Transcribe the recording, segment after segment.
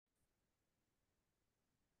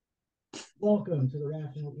Welcome to the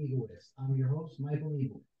Rational Egoist. I'm your host, Michael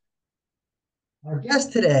Liebowitz. Our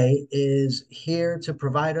guest today is here to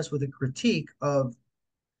provide us with a critique of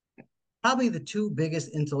probably the two biggest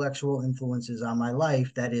intellectual influences on my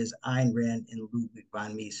life, that is Ayn Rand and Ludwig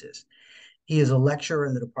von Mises. He is a lecturer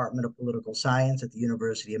in the Department of Political Science at the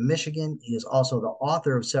University of Michigan. He is also the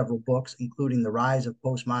author of several books, including The Rise of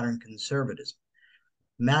Postmodern Conservatism.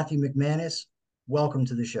 Matthew McManus, welcome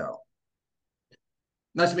to the show.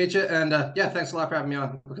 Nice to meet you. And yeah, thanks a lot for having me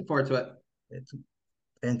on. Looking forward to it. It's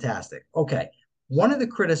fantastic. Okay. One of the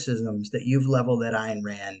criticisms that you've leveled at Ayn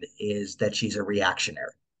Rand is that she's a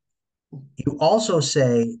reactionary. You also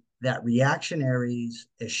say that reactionaries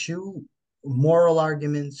eschew moral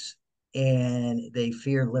arguments and they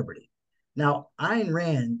fear liberty. Now, Ayn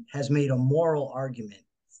Rand has made a moral argument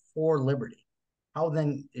for liberty. How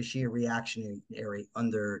then is she a reactionary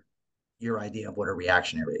under your idea of what a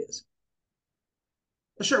reactionary is?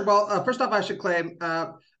 Sure. Well, first off, I should claim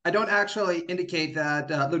I don't actually indicate that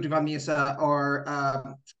Ludwig von Mises or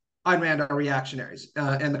Ayn Rand are reactionaries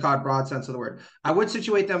in the broad sense of the word. I would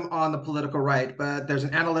situate them on the political right, but there's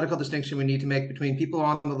an analytical distinction we need to make between people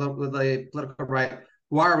on the political right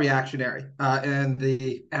who are reactionary in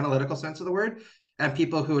the analytical sense of the word, and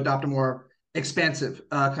people who adopt a more expansive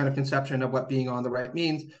kind of conception of what being on the right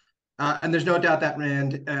means. And there's no doubt that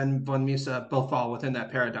Rand and von Mises both fall within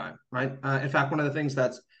that paradigm, right? In fact, one of the things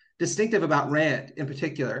that's distinctive about Rand in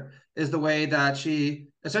particular is the way that she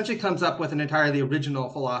essentially comes up with an entirely original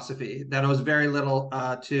philosophy that owes very little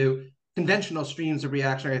to conventional streams of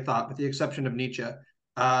reactionary thought, with the exception of Nietzsche.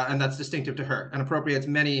 And that's distinctive to her and appropriates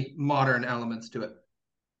many modern elements to it.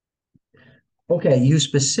 Okay, you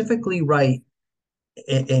specifically write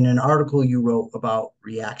in an article you wrote about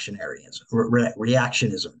reactionarism,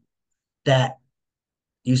 that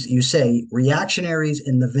you say reactionaries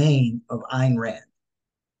in the vein of Ayn Rand.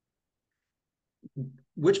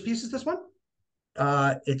 Which piece is this one?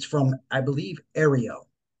 It's from, I believe, Aereo.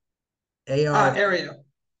 Aereo.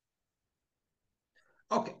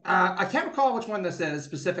 Okay, I can't recall which one this is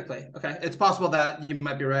specifically. Okay, it's possible that you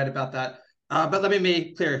might be right about that. But let me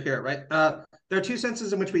be clear here, right? There are two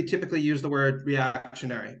senses in which we typically use the word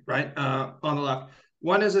reactionary, right? On the left.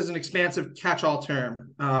 One is as an expansive catch-all term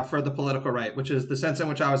for the political right, which is the sense in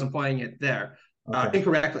which I was employing it there. Okay.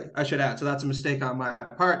 Incorrectly, I should add. So that's a mistake on my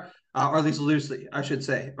part, or at least loosely, I should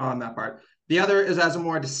say, on that part. The other is as a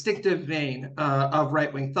more distinctive vein of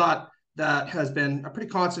right-wing thought that has been a pretty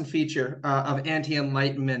constant feature of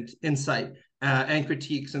anti-Enlightenment insight and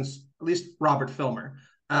critique since at least Robert Filmer.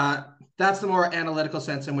 That's the more analytical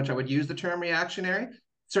sense in which I would use the term reactionary,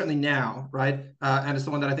 certainly now, right? And it's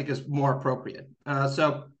the one that I think is more appropriate.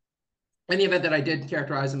 So in the event that I did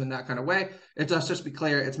characterize them in that kind of way, it does just be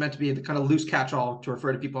clear it's meant to be the kind of loose catch-all to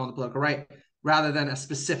refer to people on the political right, rather than a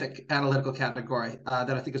specific analytical category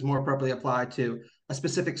that I think is more appropriately applied to a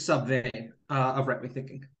specific sub-vein of right-wing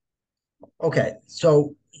thinking. Okay,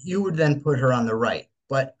 so you would then put her on the right,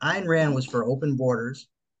 but Ayn Rand was for open borders.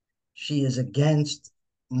 She is against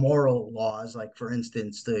moral laws, like, for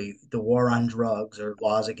instance, the war on drugs or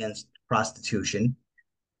laws against prostitution.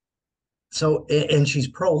 So, and she's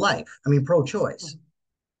pro-life, pro-choice.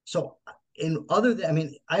 So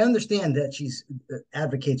I understand that she's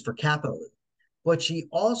advocates for capitalism, but she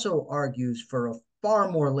also argues for a far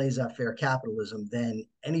more laissez-faire capitalism than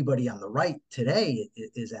anybody on the right today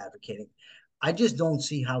is advocating. I just don't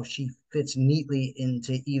see how she fits neatly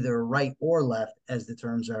into either right or left, as the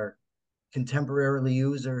terms are contemporarily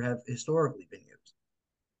used or have historically been used.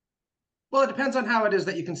 Well, it depends on how it is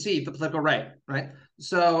that you conceive the political right, right?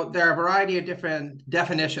 So there are a variety of different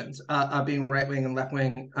definitions of being right-wing and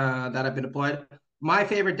left-wing that have been deployed. My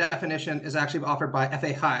favorite definition is actually offered by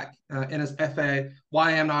F.A. Hayek in his F.A.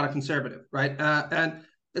 Why I Am Not a Conservative, right? And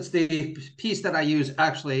it's the piece that I use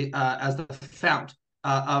actually as the fount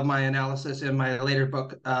of my analysis in my later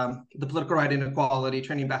book, The Political Right Inequality,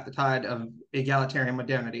 Turning Back the Tide of Egalitarian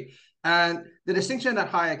Modernity. And the distinction that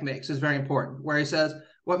Hayek makes is very important, where he says,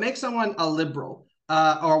 what makes someone a liberal,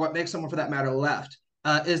 or what makes someone, for that matter, left,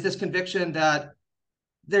 is this conviction that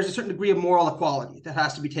there's a certain degree of moral equality that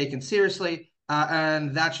has to be taken seriously,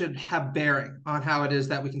 and that should have bearing on how it is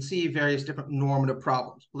that we can see various different normative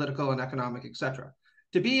problems, political and economic, etc.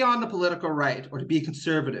 To be on the political right, or to be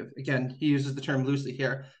conservative, again, he uses the term loosely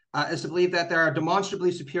here, is to believe that there are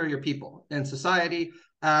demonstrably superior people in society,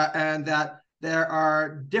 and that there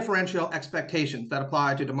are differential expectations that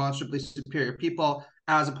apply to demonstrably superior people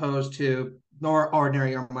as opposed to more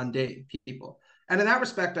ordinary or mundane people. And in that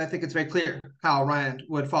respect, I think it's very clear how Rand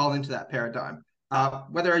would fall into that paradigm.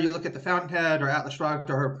 Whether you look at the Fountainhead or Atlas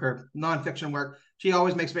Shrugged or her nonfiction work, she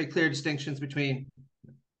always makes very clear distinctions between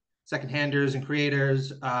second-handers and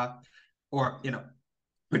creators, or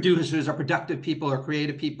producers or productive people or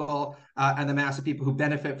creative people, and the mass of people who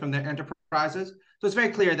benefit from their enterprises. So it's very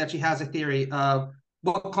clear that she has a theory of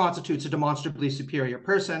what constitutes a demonstrably superior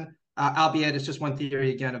person, albeit it's just one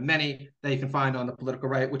theory, again, of many that you can find on the political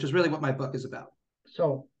right, which is really what my book is about.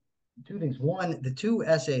 So, two things. One, the two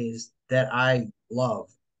essays that I love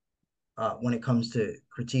when it comes to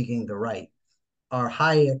critiquing the right are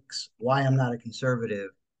Hayek's Why I'm Not a Conservative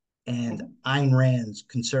and Ayn Rand's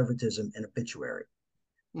Conservatism and Obituary.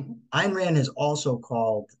 Ayn Rand has also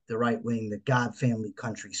called the right wing the God, family,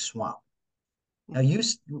 country swamp. Now, you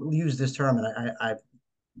use this term, and I've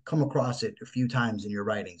come across it a few times in your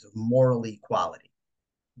writings, of moral equality.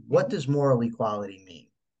 What does moral equality mean?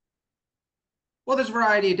 Well, there's a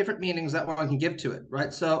variety of different meanings that one can give to it,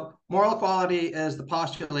 right? So moral equality is the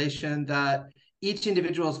postulation that each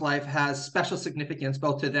individual's life has special significance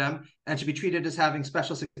both to them and should be treated as having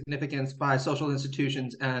special significance by social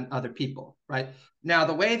institutions and other people, right? Now,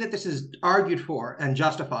 the way that this is argued for and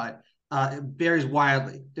justified varies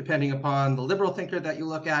wildly depending upon the liberal thinker that you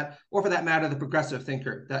look at, or for that matter, the progressive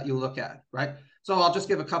thinker that you look at, right? So I'll just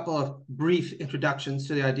give a couple of brief introductions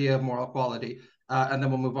to the idea of moral equality, and then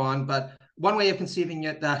we'll move on. But one way of conceiving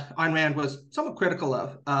it that Ayn Rand was somewhat critical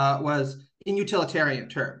of was in utilitarian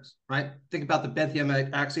terms, right? Think about the Bentham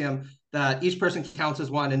axiom that each person counts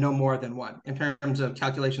as one and no more than one in terms of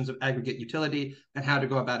calculations of aggregate utility and how to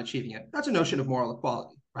go about achieving it. That's a notion of moral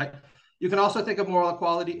equality, right? You can also think of moral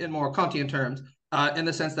equality in more Kantian terms, in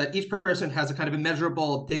the sense that each person has a kind of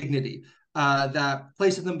immeasurable dignity that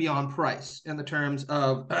places them beyond price in the terms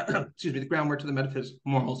of, the groundwork to the metaphysics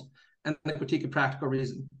of morals and the critique of practical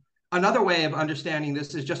reason. Another way of understanding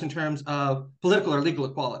this is just in terms of political or legal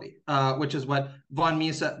equality, which is what von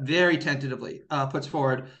Mises very tentatively puts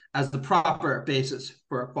forward as the proper basis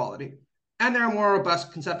for equality. And there are more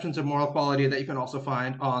robust conceptions of moral equality that you can also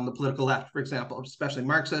find on the political left, for example, especially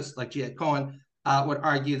Marxists like G.A. Cohen would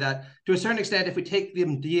argue that to a certain extent, if we take the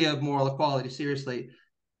idea of moral equality seriously,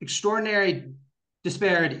 extraordinary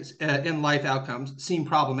disparities in life outcomes seem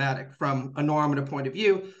problematic from a normative point of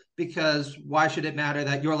view, because why should it matter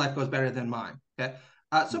that your life goes better than mine? Okay,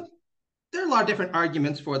 so there are a lot of different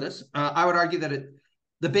arguments for this. I would argue that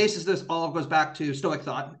the basis of this all goes back to Stoic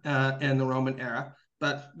thought in the Roman era,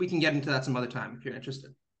 but we can get into that some other time if you're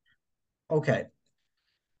interested. Okay.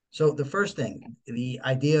 So the first thing, the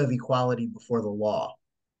idea of equality before the law,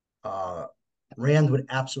 Rand would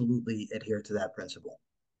absolutely adhere to that principle,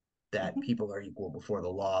 that people are equal before the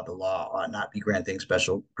law ought not be granting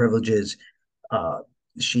special privileges.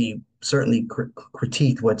 She certainly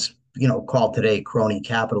critiqued what's called today crony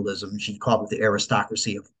capitalism. She called it the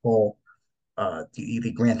aristocracy of pull,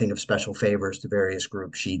 the granting of special favors to various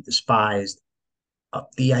groups she despised.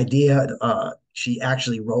 The idea, she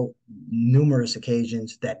actually wrote numerous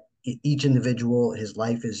occasions that each individual, his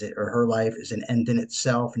life is, or her life is an end in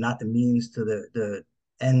itself, not the means to the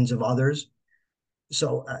ends of others.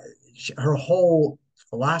 So her whole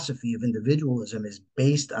philosophy of individualism is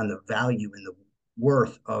based on the value and the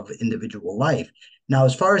worth of individual life. Now,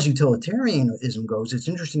 as far as utilitarianism goes, it's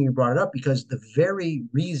interesting you brought it up, because the very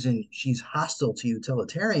reason she's hostile to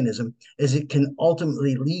utilitarianism is it can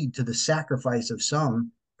ultimately lead to the sacrifice of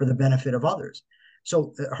some for the benefit of others.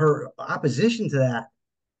 So her opposition to that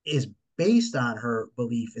is based on her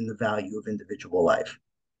belief in the value of individual life.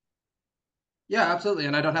 Yeah, absolutely.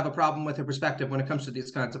 And I don't have a problem with her perspective when it comes to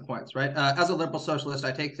these kinds of points, right? As a liberal socialist,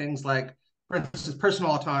 I take things like, for instance,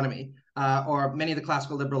 personal autonomy or many of the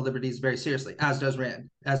classical liberal liberties very seriously, as does Rand,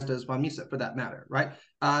 as does von Mises for that matter, right?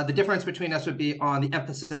 The difference between us would be on the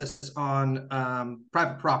emphasis on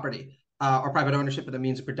private property or private ownership of the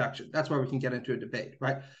means of production. That's where we can get into a debate,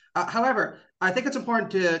 right? However, I think it's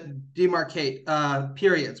important to demarcate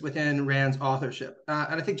periods within Rand's authorship.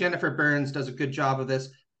 And I think Jennifer Burns does a good job of this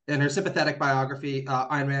in her sympathetic biography,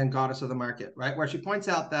 Ayn Rand, Goddess of the Market, right? Where she points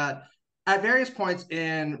out that at various points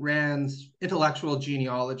in Rand's intellectual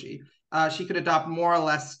genealogy, she could adopt more or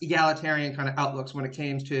less egalitarian kind of outlooks when it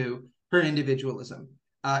came to her individualism.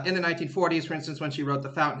 In the 1940s, for instance, when she wrote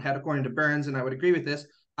The Fountainhead, according to Burns, and I would agree with this,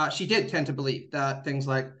 she did tend to believe that things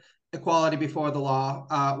like equality before the law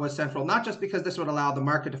was central, not just because this would allow the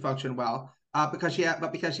market to function well, but because she had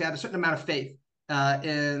a certain amount of faith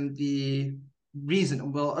in the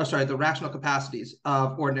the rational capacities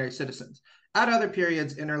of ordinary citizens. At other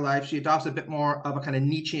periods in her life, she adopts a bit more of a kind of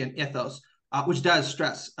Nietzschean ethos, which does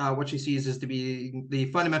stress what she sees as to be the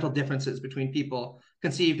fundamental differences between people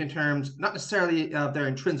conceived in terms, not necessarily of their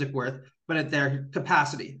intrinsic worth, but at their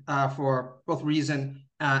capacity for both reason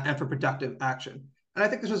and for productive action. And I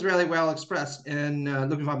think this was really well expressed in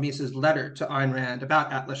Ludwig von Mises' letter to Ayn Rand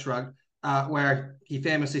about Atlas Shrugged, where he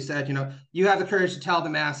famously said, you have the courage to tell the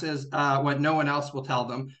masses what no one else will tell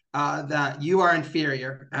them, that you are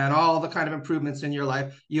inferior and all the kind of improvements in your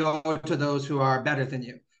life you owe to those who are better than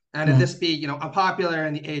you. And if this be, unpopular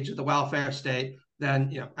in the age of the welfare state, then,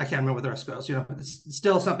 I can't remember what the rest goes. It's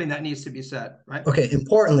still something that needs to be said, right? Okay,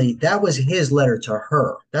 importantly, that was his letter to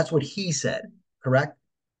her. That's what he said, correct?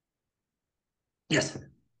 Yes.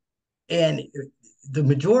 And the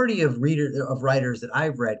majority of writers that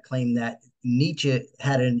I've read claim that Nietzsche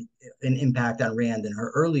had an impact on Rand in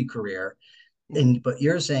her early career, but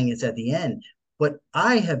you're saying it's at the end. But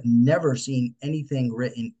I have never seen anything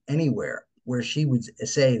written anywhere where she would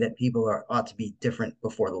say that people ought to be different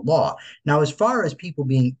before the law. Now, as far as people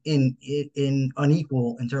being in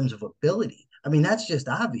unequal in terms of ability, I mean, that's just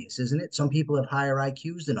obvious, isn't it? Some people have higher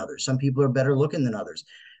IQs than others. Some people are better looking than others.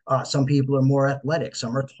 Some people are more athletic.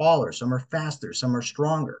 Some are taller. Some are faster. Some are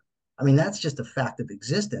stronger. I mean, that's just a fact of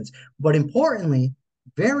existence. But importantly,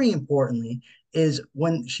 very importantly, is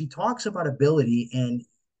when she talks about ability and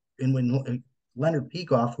when Leonard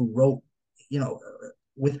Peikoff, who wrote,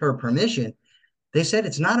 with her permission, they said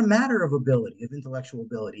it's not a matter of ability, of intellectual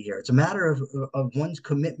ability here. It's a matter of one's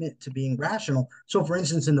commitment to being rational. So, for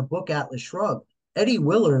instance, in the book Atlas Shrugged, Eddie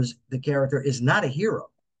Willers, the character, is not a hero,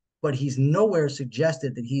 but he's nowhere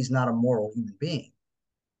suggested that he's not a moral human being.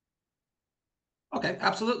 Okay,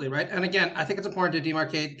 absolutely, right. And again, I think it's important to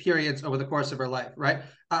demarcate periods over the course of her life, right?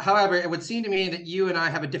 However, it would seem to me that you and I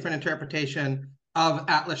have a different interpretation of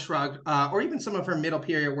Atlas Shrugged, or even some of her middle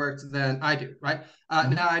period works than I do, right?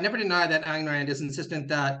 Now, I never deny that Ayn Rand is insistent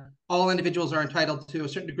that all individuals are entitled to a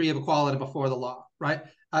certain degree of equality before the law, right?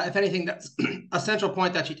 If anything, that's a central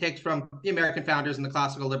point that she takes from the American founders in the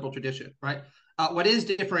classical liberal tradition, right? What is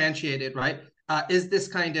differentiated, right, is this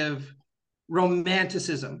kind of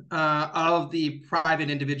romanticism of the private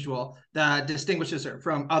individual that distinguishes her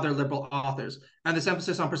from other liberal authors. And this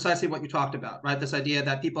emphasis on precisely what you talked about, right? This idea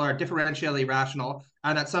that people are differentially rational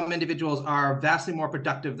and that some individuals are vastly more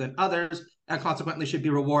productive than others and consequently should be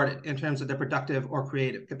rewarded in terms of their productive or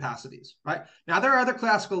creative capacities, right? Now, there are other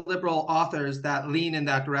classical liberal authors that lean in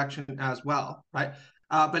that direction as well, right?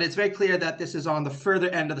 But it's very clear that this is on the further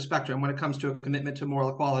end of the spectrum when it comes to a commitment to moral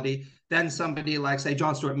equality than somebody like, say,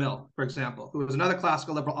 John Stuart Mill, for example, who was another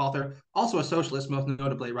classical liberal author, also a socialist, most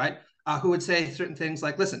notably, right? Who would say certain things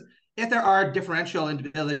like, listen, if there are differential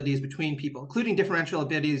abilities between people, including differential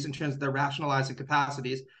abilities in terms of their rationalizing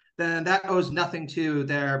capacities, then that owes nothing to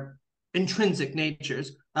their intrinsic natures.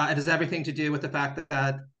 It has everything to do with the fact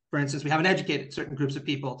that, for instance, we haven't educated certain groups of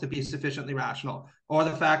people to be sufficiently rational, or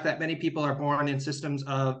the fact that many people are born in systems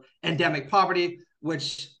of endemic poverty,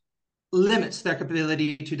 which limits their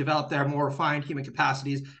ability to develop their more refined human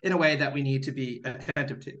capacities in a way that we need to be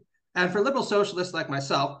attentive to. And for liberal socialists like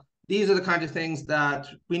myself, these are the kind of things that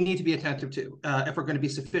we need to be attentive to if we're going to be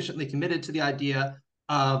sufficiently committed to the idea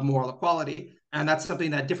of moral equality. And that's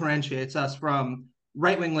something that differentiates us from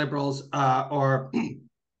right-wing liberals or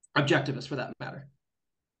objectivists, for that matter.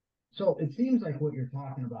 So it seems like what you're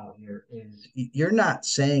talking about here is you're not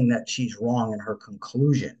saying that she's wrong in her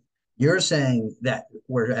conclusion. You're saying that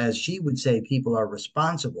whereas she would say people are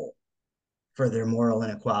responsible for their moral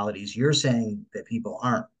inequalities, you're saying that people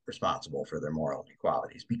aren't responsible for their moral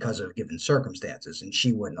inequalities because of given circumstances, and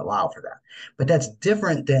she wouldn't allow for that. But that's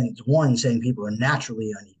different than one saying people are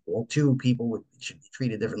naturally unequal, two, people should be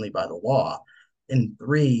treated differently by the law, and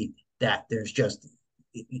three, that there's just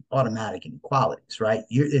automatic inequalities, right?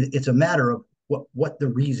 It's a matter of what the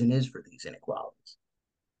reason is for these inequalities.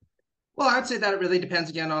 Well, I'd say that it really depends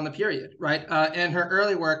again on the period, right? In her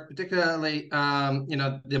early work, particularly,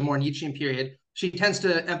 the more Nietzschean period, she tends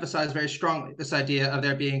to emphasize very strongly this idea of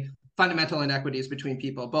there being fundamental inequities between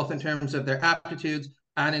people, both in terms of their aptitudes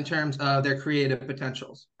and in terms of their creative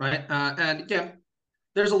potentials, right? And again,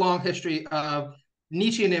 there's a long history of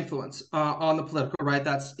Nietzschean influence on the political right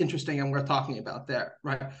that's interesting and worth talking about there,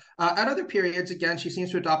 right? At other periods, again, she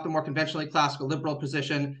seems to adopt a more conventionally classical liberal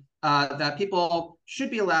position that people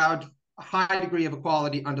should be allowed a high degree of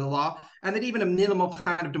equality under the law, and that even a minimal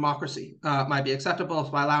kind of democracy might be acceptable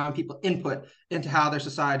by allowing people input into how their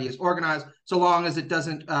society is organized, so long as it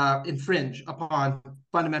doesn't infringe upon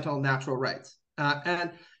fundamental natural rights.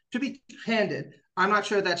 And to be candid, I'm not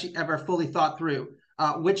sure that she ever fully thought through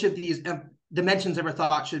which of these dimensions of her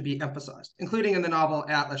thought should be emphasized, including in the novel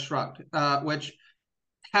Atlas Shrugged, which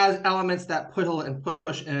has elements that pull and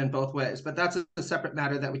push in both ways, but that's a separate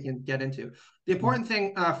matter that we can get into. The important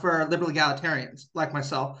thing for liberal egalitarians like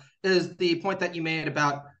myself is the point that you made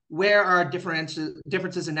about where our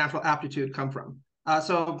differences in natural aptitude come from.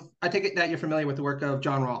 So I take it that you're familiar with the work of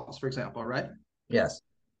John Rawls, for example, right? Yes.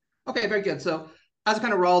 Okay, very good. So as a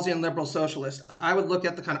kind of Rawlsian liberal socialist, I would look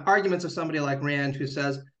at the kind of arguments of somebody like Rand, who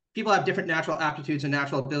says people have different natural aptitudes and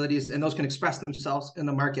natural abilities, and those can express themselves in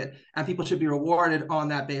the market, and people should be rewarded on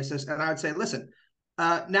that basis. And I would say, listen,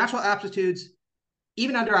 natural aptitudes,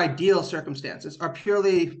 even under ideal circumstances, are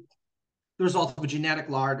purely the result of a genetic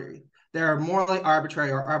lottery. They're morally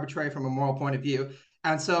arbitrary or arbitrary from a moral point of view.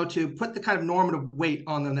 And so to put the kind of normative weight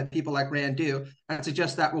on them that people like Rand do and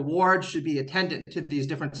suggest that reward should be attendant to these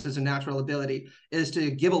differences in natural ability is to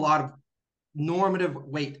give a lot of normative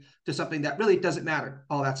weight to something that really doesn't matter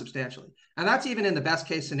all that substantially. And that's even in the best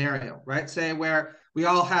case scenario, right? Say where we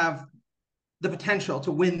all have the potential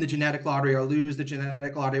to win the genetic lottery or lose the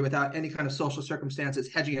genetic lottery without any kind of social circumstances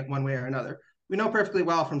hedging it one way or another. We know perfectly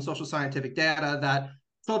well from social scientific data that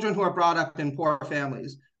children who are brought up in poor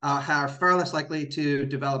families are far less likely to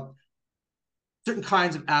develop certain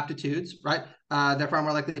kinds of aptitudes, right? They're far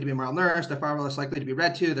more likely to be malnourished. They're far less likely to be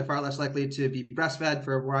read to. They're far less likely to be breastfed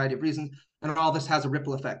for a variety of reasons. And all this has a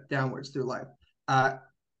ripple effect downwards through life,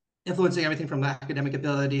 influencing everything from academic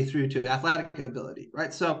ability through to athletic ability,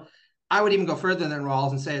 right? So I would even go further than Rawls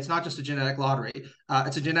and say it's not just a genetic lottery.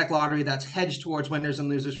 It's a genetic lottery that's hedged towards winners and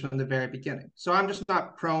losers from the very beginning. So I'm just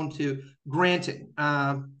not prone to granting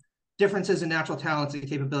differences in natural talents and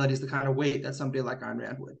capabilities the kind of weight that somebody like Ayn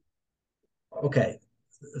Rand would. Okay.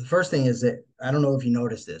 The first thing is that I don't know if you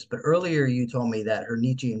noticed this, but earlier you told me that her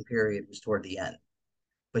Nietzschean period was toward the end.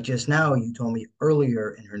 But just now you told me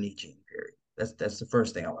earlier in her Nietzschean period. That's the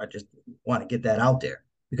first thing. I just want to get that out there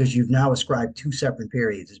because you've now ascribed two separate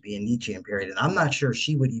periods as being Nietzschean period. And I'm not sure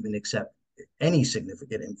she would even accept any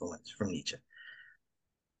significant influence from Nietzsche.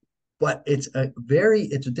 But this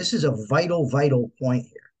is a vital point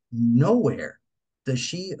here. Nowhere does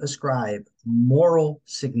she ascribe moral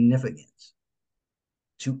significance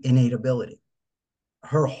to innate ability.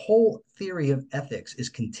 Her whole theory of ethics is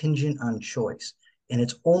contingent on choice, and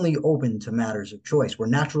it's only open to matters of choice, where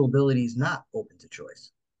natural ability is not open to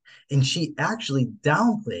choice. And she actually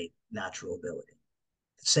downplayed natural ability,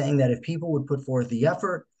 saying that if people would put forth the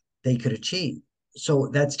effort, they could achieve. So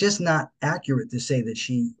that's just not accurate to say that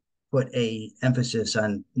she put a emphasis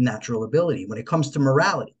on natural ability when it comes to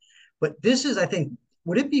morality. But this is, I think,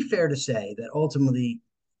 would it be fair to say that ultimately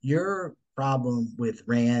your problem with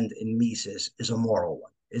Rand and Mises is a moral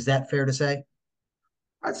one? Is that fair to say?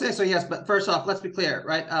 I'd say so, yes. But first off, let's be clear,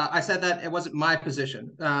 right? I said that it wasn't my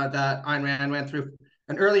position that Ayn Rand went through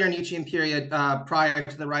an earlier Nietzschean period prior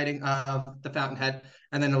to the writing of The Fountainhead,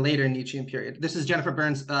 and then a later Nietzschean period. This is Jennifer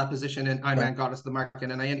Burns' position in Ayn Rand, Goddess of the Market,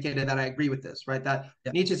 and I indicated that I agree with this, right? That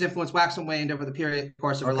Nietzsche's influence waxed and waned over the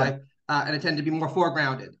course of her life, and it tended to be more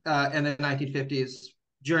foregrounded in the 1950s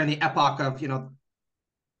during the epoch of,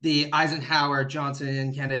 the Eisenhower,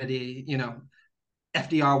 Johnson, Kennedy,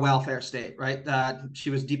 FDR welfare state, right? That she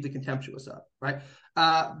was deeply contemptuous of, right?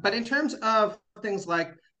 But in terms of things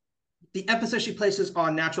like the emphasis she places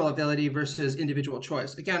on natural ability versus individual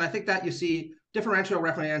choice, again, I think that you see differential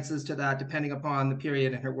references to that depending upon the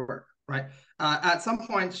period in her work, right? At some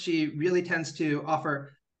point, she really tends to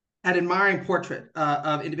offer an admiring portrait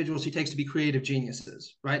of individuals she takes to be creative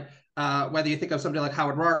geniuses, right? Whether you think of somebody like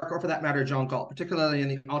Howard Roark or, for that matter, John Galt, particularly in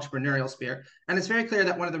the entrepreneurial sphere. And it's very clear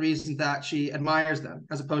that one of the reasons that she admires them,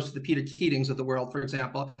 as opposed to the Peter Keatings of the world, for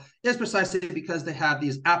example, is precisely because they have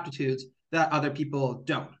these aptitudes that other people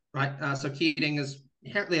don't, right? So Keating is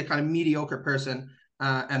inherently a kind of mediocre person,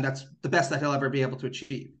 and that's the best that he'll ever be able to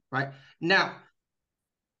achieve, right? Now,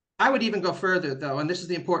 I would even go further, though, and this is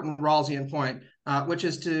the important Rawlsian point, which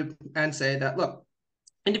is to say that, look,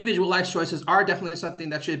 individual life choices are definitely something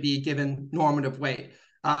that should be given normative weight.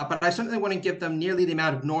 But I certainly wouldn't give them nearly the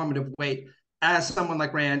amount of normative weight as someone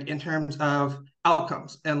like Rand in terms of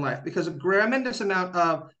outcomes in life, because a tremendous amount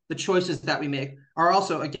of the choices that we make are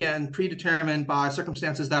also, again, predetermined by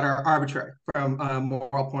circumstances that are arbitrary from a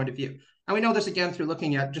moral point of view. And we know this, again, through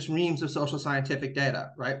looking at just reams of social scientific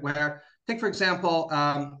data, right? Where, take, for example,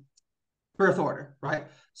 birth order, right?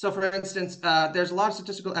 So for instance, there's a lot of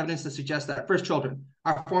statistical evidence that suggests that first children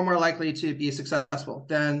are far more likely to be successful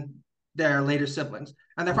than their later siblings.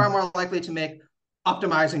 And they're far more likely to make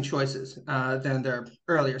optimizing choices than their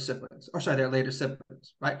later siblings,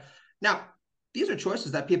 right? Now, these are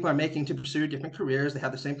choices that people are making to pursue different careers. They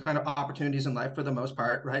have the same kind of opportunities in life for the most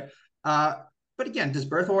part, right? But again, does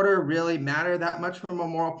birth order really matter that much from a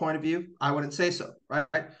moral point of view? I wouldn't say so,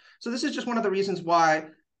 right? So this is just one of the reasons why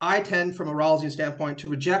I tend, from a Rawlsian standpoint, to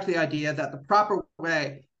reject the idea that the proper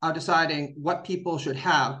way of deciding what people should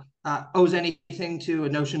have owes anything to a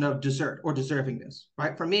notion of desert or deservingness,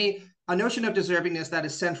 right? For me, a notion of deservingness that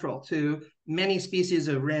is central to many species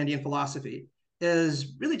of Randian philosophy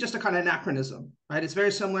is really just a kind of anachronism, right? It's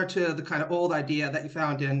very similar to the kind of old idea that you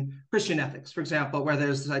found in Christian ethics, for example, where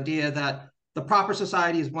there's this idea that the proper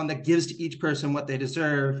society is one that gives to each person what they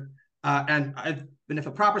deserve. And if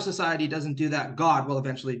a proper society doesn't do that, God will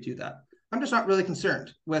eventually do that. I'm just not really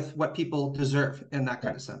concerned with what people deserve in that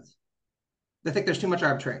kind of sense. I think there's too much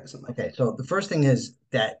arbitrariness in life. Okay, so the first thing is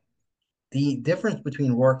that the difference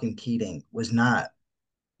between Rourke and Keating was not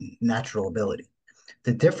natural ability.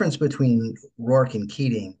 The difference between Rourke and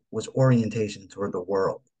Keating was orientation toward the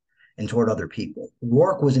world and toward other people.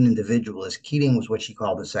 Rourke was an individualist. Keating was what she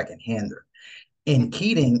called a second-hander. And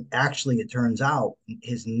Keating, actually, it turns out,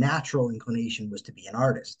 his natural inclination was to be an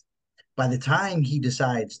artist. By the time he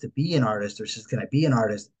decides to be an artist or says, can I be an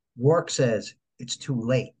artist, Rourke says it's too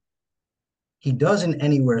late. He doesn't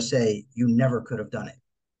anywhere say you never could have done it.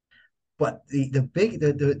 But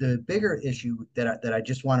the bigger issue that I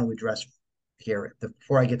just want to address here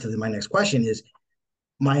before I get to my next question is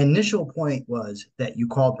my initial point was that you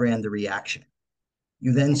called Rand the reaction.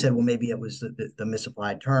 You then said, well, maybe it was the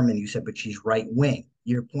misapplied term, and you said, but she's right wing.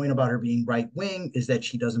 Your point about her being right wing is that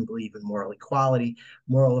she doesn't believe in moral equality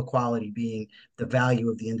being the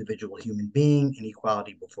value of the individual human being and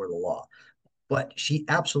equality before the law. But she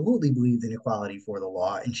absolutely believed in equality for the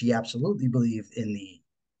law, and she absolutely believed in the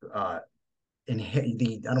I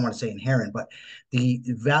don't want to say inherent, but the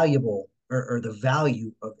valuable or the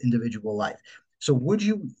value of individual life. So would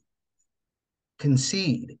you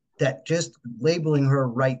concede that just labeling her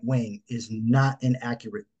right wing is not an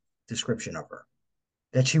accurate description of her?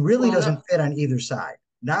 That she really doesn't fit on either side?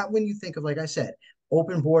 Not when you think of, like I said,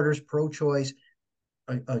 open borders, pro-choice,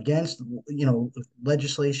 against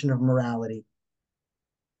legislation of morality.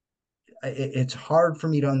 It's hard for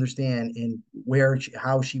me to understand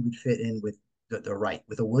how she would fit in with the right,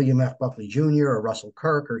 with a William F. Buckley Jr. or Russell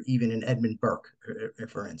Kirk or even an Edmund Burke,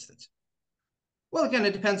 for instance. Well, again,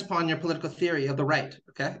 it depends upon your political theory of the right,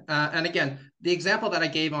 okay? And again, the example that I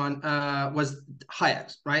gave on was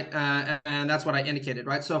Hayek's, right? And that's what I indicated,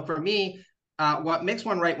 right? So for me, what makes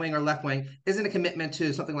one right-wing or left-wing isn't a commitment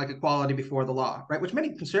to something like equality before the law, right? Which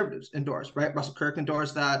many conservatives endorse, right? Russell Kirk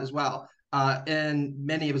endorsed that as well in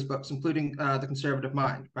many of his books, including The Conservative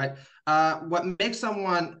Mind, right? What makes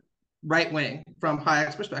someone right-wing from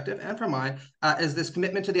Hayek's perspective and from mine is this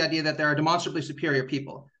commitment to the idea that there are demonstrably superior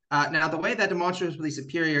people. Now, the way that demonstrably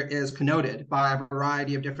superior is connoted by a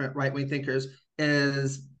variety of different right-wing thinkers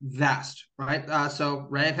is vast, right? So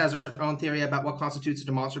Rand has her own theory about what constitutes a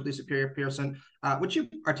demonstrably superior person, which you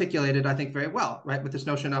articulated, I think, very well, right? With this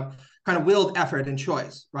notion of kind of willed effort and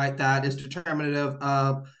choice, right? That is determinative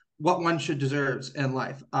of what one should deserves in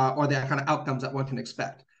life, or the kind of outcomes that one can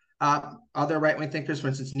expect. Other right-wing thinkers, for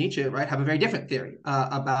instance, Nietzsche, right, have a very different theory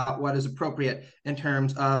about what is appropriate in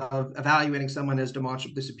terms of evaluating someone as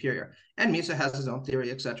demonstrably superior. And Mises has his own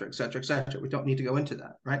theory, et cetera, et cetera, et cetera. We don't need to go into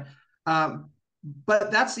that, right?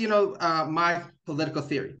 But that's, my political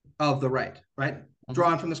theory of the right,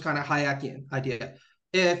 drawn from this kind of Hayekian idea.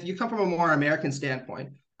 If you come from a more American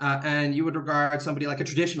standpoint, and you would regard somebody like a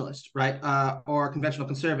traditionalist, right, or a conventional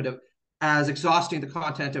conservative as exhausting the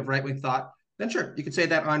content of right-wing thought, then sure, you could say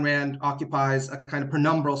that Ayn Rand occupies a kind of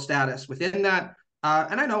penumbral status within that.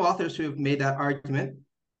 And I know authors who have made that argument.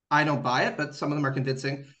 I don't buy it, but some of them are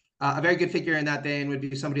convincing. A very good figure in that vein would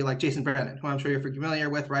be somebody like Jason Brennan, who I'm sure you're familiar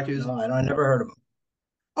with, right? No, I never heard of him.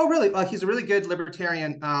 Oh, really? He's a really good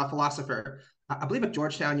libertarian philosopher. I believe at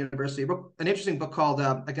Georgetown University. He wrote an interesting book called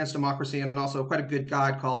Against Democracy, and also quite a good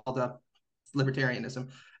guide called Libertarianism.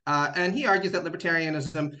 And he argues that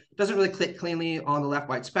libertarianism doesn't really click cleanly on the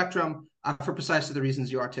left-right spectrum for precisely the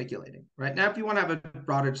reasons you're articulating. Right now, if you want to have a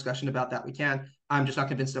broader discussion about that, we can. I'm just not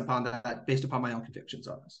convinced upon that based upon my own convictions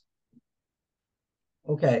on this.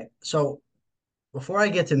 Okay, so before I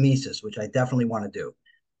get to Mises, which I definitely want to do,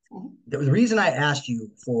 the reason I asked you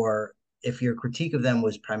for if your critique of them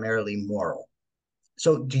was primarily moral.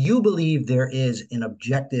 So do you believe there is an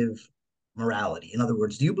objective morality? In other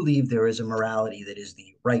words, do you believe there is a morality that is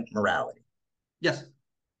the right morality? Yes.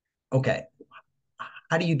 Okay.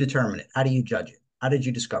 How do you determine it? How do you judge it? How did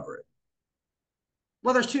you discover it?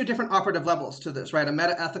 Well, there's two different operative levels to this, right? A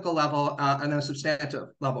meta-ethical level and then a substantive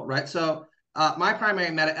level, right? So my primary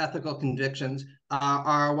meta-ethical convictions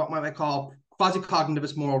are what one might call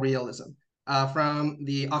quasi-cognitivist moral realism from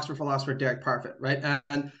the Oxford philosopher Derek Parfit, right?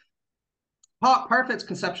 And Parfit's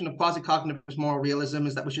conception of quasi-cognitivist moral realism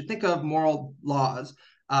is that we should think of moral laws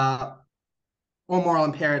or moral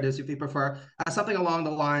imperatives, if you prefer, as something along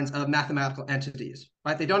the lines of mathematical entities,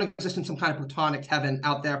 right? They don't exist in some kind of platonic heaven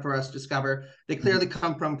out there for us to discover. They clearly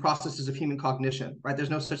come from processes of human cognition, right? There's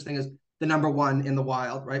no such thing as the number one in the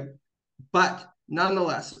wild, right? But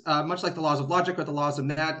nonetheless, much like the laws of logic or the laws of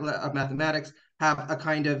mathematics, have a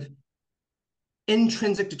kind of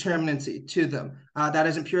intrinsic determinacy to them that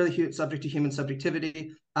isn't purely subject to human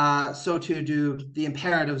subjectivity. So too do the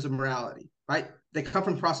imperatives of morality, right? They come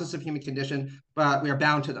from the process of human condition, but we are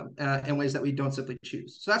bound to them in ways that we don't simply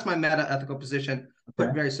choose. So that's my meta-ethical position,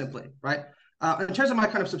 put very simply, right? In terms of my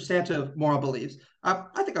kind of substantive moral beliefs,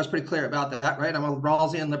 I think I was pretty clear about that, right? I'm a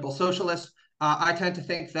Rawlsian liberal socialist. I tend to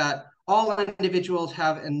think that all individuals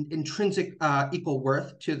have an intrinsic equal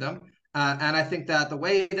worth to them. And I think that the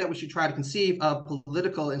way that we should try to conceive of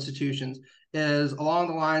political institutions is along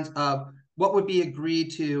the lines of what would be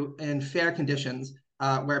agreed to in fair conditions,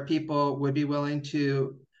 where people would be willing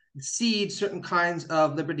to cede certain kinds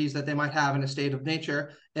of liberties that they might have in a state of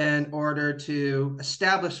nature in order to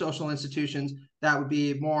establish social institutions that would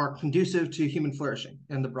be more conducive to human flourishing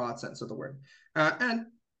in the broad sense of the word. And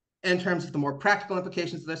in terms of the more practical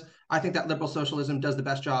implications of this, I think that liberal socialism does the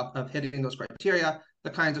best job of hitting those criteria, the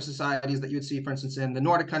kinds of societies that you would see, for instance, in the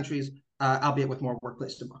Nordic countries, albeit with more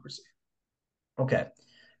workplace democracy. Okay.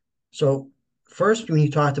 So first, when you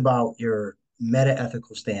talked about your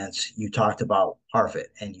meta-ethical stance, you talked about Parfit,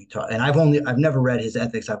 and I've never read his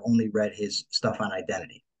ethics. I've only read his stuff on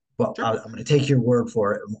identity. Well, Sure. I'm going to take your word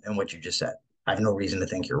for it and what you just said. I have no reason to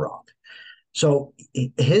think you're wrong. So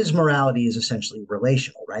his morality is essentially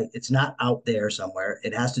relational, right? It's not out there somewhere.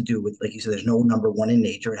 It has to do with, like you said, there's no number one in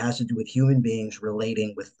nature. It has to do with human beings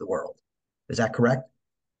relating with the world. Is that correct?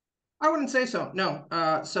 I wouldn't say so. No.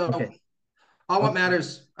 Okay. All what Okay.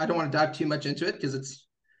 matters, I don't want to dive too much into it because it's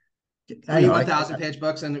I three know. 1,000-page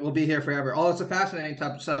books and it will be here forever. Oh, it's a fascinating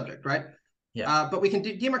type of subject, right? Yeah. But we can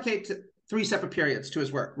demarcate three separate periods to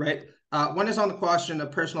his work, right? One is on the question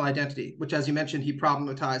of personal identity, which, as you mentioned, he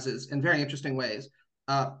problematizes in very interesting ways,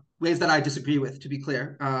 ways that I disagree with, to be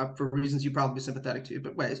clear, for reasons you probably be sympathetic to,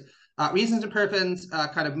 but ways. Reasons and Purpose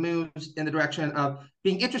kind of moves in the direction of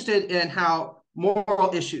being interested in how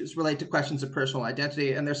moral issues relate to questions of personal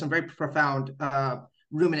identity, and there's some very profound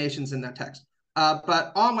ruminations in that text.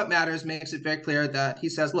 But On What Matters makes it very clear that he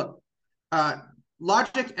says, look,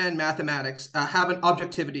 logic and mathematics have an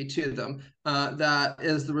objectivity to them that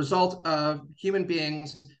is the result of human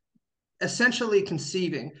beings essentially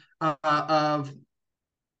conceiving of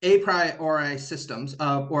a priori systems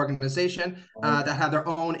of organization that have their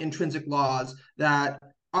own intrinsic laws that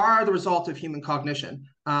are the result of human cognition,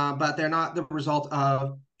 but they're not the result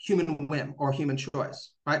of human whim or human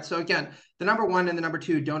choice, right? So again, the number one and the number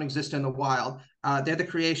two don't exist in the wild. They're the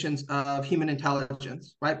creations of human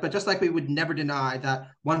intelligence, right? But just like we would never deny that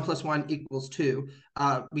 1 + 1 = 2,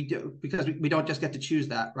 we do, because we don't just get to choose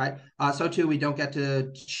that, right? So too, we don't get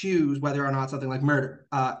to choose whether or not something like murder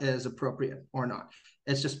is appropriate or not.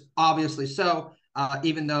 It's just obviously so,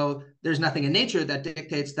 even though there's nothing in nature that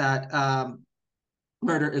dictates that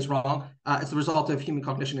murder is wrong. It's the result of human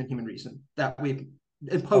cognition and human reason that we've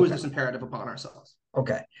imposed this imperative upon ourselves.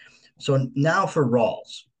 Okay. So now for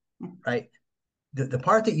Rawls, right? The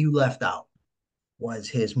part that you left out was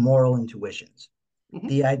his moral intuitions. Mm-hmm.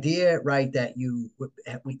 The idea, right, that you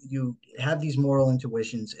have these moral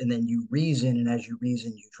intuitions and then you reason, and as you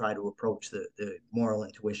reason, you try to approach the moral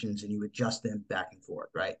intuitions and you adjust them back and forth,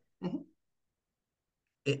 right? Mm-hmm.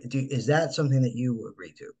 Is that something that you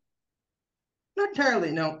agree to? Not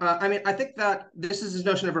entirely, no. I mean, I think that this is this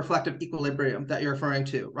notion of reflective equilibrium that you're referring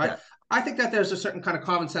to, right? Yeah. I think that there's a certain kind of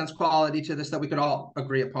common sense quality to this that we could all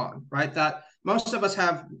agree upon, right? That most of us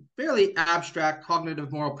have fairly abstract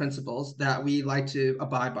cognitive moral principles that we like to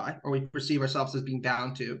abide by, or we perceive ourselves as being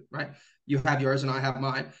bound to, right? You have yours and I have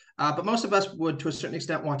mine. But most of us would, to a certain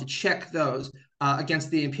extent, want to check those against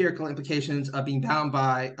the empirical implications of being bound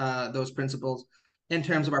by those principles in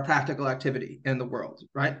terms of our practical activity in the world,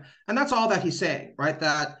 right? And that's all that he's saying, right?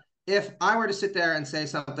 That if I were to sit there and say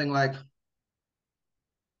something like,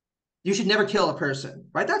 you should never kill a person,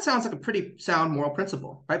 right? That sounds like a pretty sound moral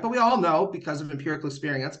principle, right? But we all know, because of empirical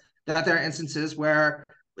experience, that there are instances where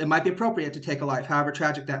it might be appropriate to take a life, however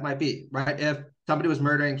tragic that might be, right? If somebody was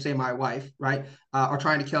murdering, say, my wife, right? Or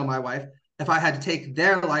trying to kill my wife, if I had to take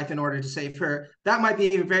their life in order to save her, that might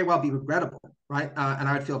be very well be regrettable, right? And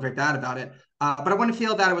I would feel very bad about it. But I wouldn't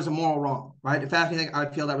feel that it was a moral wrong, right? If anything, I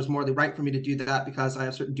would feel that it was morally right for me to do that because I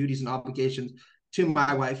have certain duties and obligations to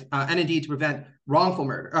my wife, and indeed to prevent wrongful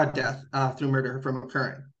murder, death through murder from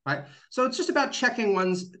occurring, right? So it's just about checking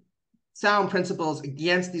one's sound principles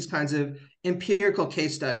against these kinds of empirical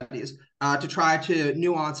case studies to try to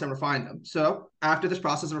nuance and refine them. So after this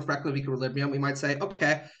process of reflective equilibrium, we might say,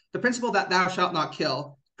 okay, the principle that thou shalt not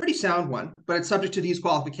kill, pretty sound one, but it's subject to these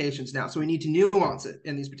qualifications now. So we need to nuance it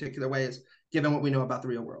in these particular ways, given what we know about the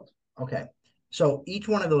real world. Okay. So each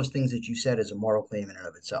one of those things that you said is a moral claim in and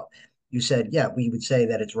of itself. You said, yeah, we would say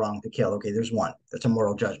that it's wrong to kill. Okay, there's one. That's a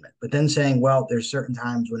moral judgment. But then saying, well, there's certain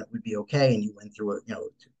times when it would be okay, and you went through a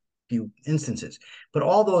few instances. But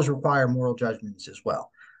all those require moral judgments as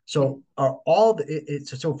well. So are all the,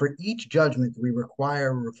 it's so for each judgment we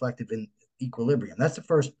require reflective in equilibrium. That's the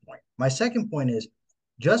first point. My second point is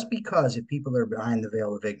just because if people are behind the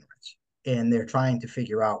veil of ignorance and they're trying to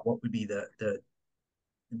figure out what would be the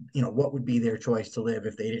what would be their choice to live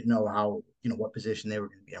if they didn't know how, what position they were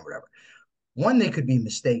going to be in, whatever. One, they could be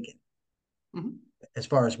mistaken as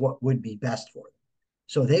far as what would be best for them.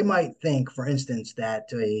 So they might think, for instance, that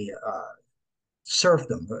a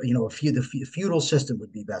serfdom, the feudal system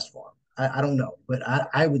would be best for them. I don't know, but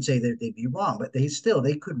I would say that they'd be wrong, but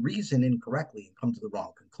they could reason incorrectly and come to the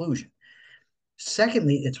wrong conclusion.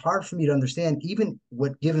 Secondly, it's hard for me to understand, even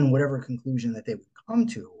given whatever conclusion that they would come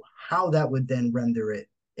to, how that would then render it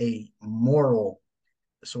a moral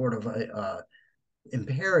sort of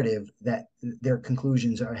imperative that their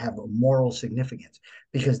conclusions have a moral significance,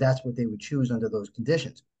 because that's what they would choose under those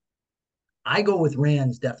conditions. I go with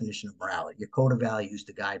Rand's definition of morality, a code of values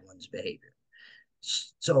to guide one's behavior.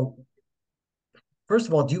 So, first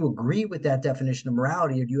of all, do you agree with that definition of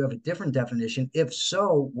morality, or do you have a different definition? If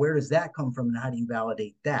so, where does that come from, and how do you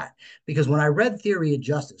validate that? Because when I read Theory of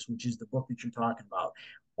Justice, which is the book that you're talking about,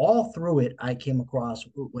 all through it, I came across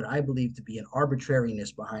what I believe to be an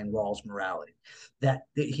arbitrariness behind Rawls' morality, that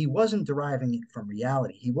he wasn't deriving it from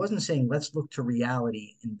reality. He wasn't saying, let's look to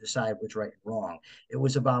reality and decide what's right and wrong. It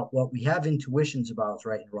was about what we have intuitions about what's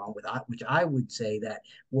right and wrong, which I would say that,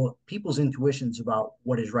 well, people's intuitions about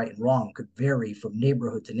what is right and wrong could vary from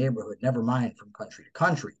neighborhood to neighborhood, never mind from country to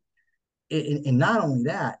country. And not only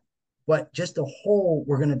that, but just the whole,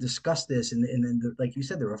 we're going to discuss this, and then, like you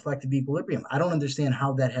said, the reflective equilibrium. I don't understand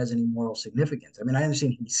how that has any moral significance. I mean, I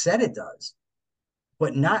understand he said it does,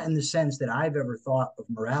 but not in the sense that I've ever thought of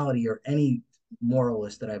morality or any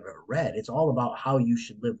moralist that I've ever read. It's all about how you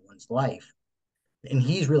should live one's life. And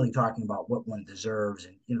he's really talking about what one deserves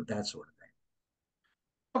and, that sort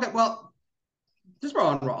of thing. Okay, well, just for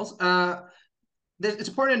on Rawls, it's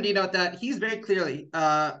important to denote that he's very clearly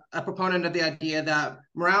a proponent of the idea that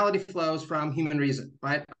morality flows from human reason,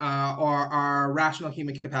 right, or our rational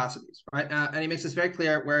human capacities, right? And he makes this very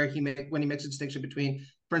clear when he makes a distinction between,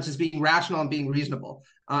 for instance, being rational and being reasonable.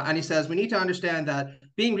 And he says we need to understand that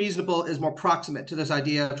being reasonable is more proximate to this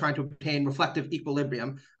idea of trying to obtain reflective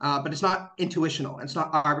equilibrium, but it's not intuitional and it's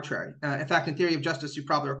not arbitrary. In fact, in Theory of Justice, you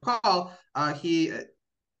probably recall, he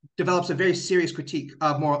develops a very serious critique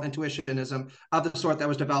of moral intuitionism of the sort that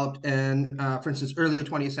was developed in, for instance, early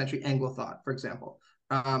 20th century Anglo thought, for example.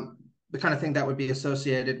 The kind of thing that would be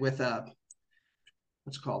associated with,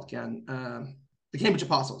 what's it called again? The Cambridge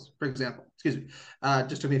Apostles, for example. Excuse me.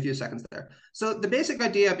 Just took me a few seconds there. So the basic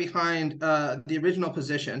idea behind the original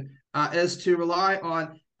position is to rely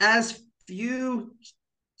on as few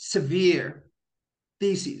severe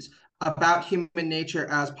theses about human nature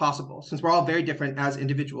as possible, since we're all very different as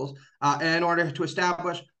individuals, in order to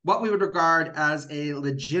establish what we would regard as a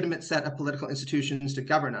legitimate set of political institutions to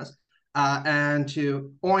govern us, and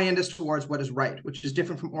to orient us towards what is right, which is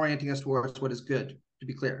different from orienting us towards what is good, to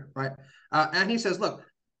be clear, right? And he says, look,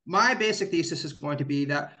 my basic thesis is going to be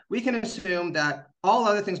that we can assume that all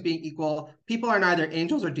other things being equal, people are neither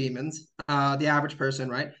angels or demons, the average person,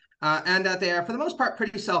 right? And that they are, for the most part,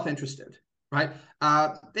 pretty self-interested, right?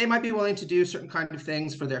 They might be willing to do certain kind of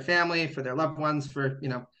things for their family, for their loved ones, for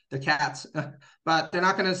their cats, but they're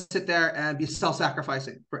not going to sit there and be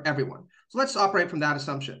self-sacrificing for everyone. So let's operate from that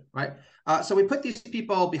assumption, right? So we put these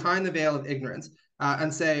people behind the veil of ignorance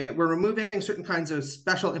and say we're removing certain kinds of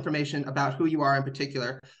special information about who you are in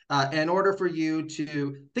particular, in order for you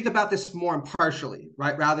to think about this more impartially,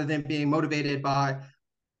 right? Rather than being motivated by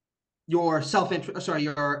your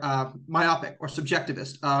myopic or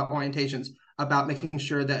subjectivist orientations about making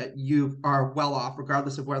sure that you are well off,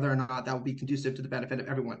 regardless of whether or not that will be conducive to the benefit of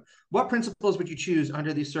everyone. What principles would you choose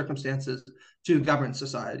under these circumstances to govern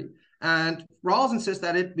society? And Rawls insists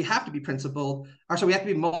that we have to be principled, or so we have to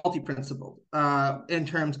be multi-principled in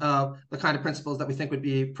terms of the kind of principles that we think would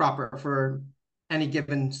be proper for any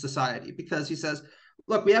given society, because he says,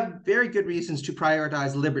 look, we have very good reasons to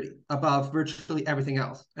prioritize liberty above virtually everything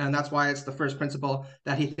else. And that's why it's the first principle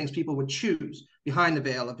that he thinks people would choose behind the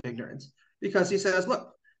veil of ignorance. Because he says,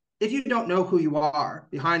 look, if you don't know who you are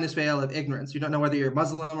behind this veil of ignorance, you don't know whether you're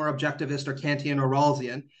Muslim or objectivist or Kantian or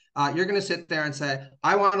Rawlsian, you're going to sit there and say,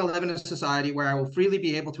 I want to live in a society where I will freely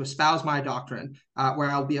be able to espouse my doctrine, where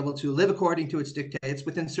I'll be able to live according to its dictates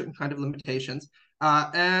within certain kind of limitations,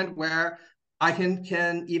 and where I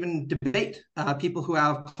can even debate people who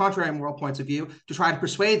have contrary moral points of view to try to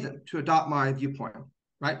persuade them to adopt my viewpoint,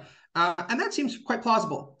 right? And that seems quite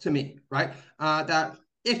plausible to me, right? That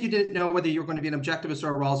if you didn't know whether you're going to be an objectivist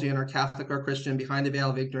or a Rawlsian or Catholic or Christian behind the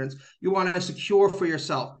veil of ignorance, you want to secure for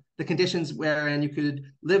yourself the conditions wherein you could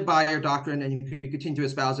live by your doctrine and you could continue to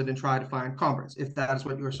espouse it and try to find converts, if that is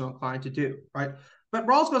what you are so inclined to do, right? But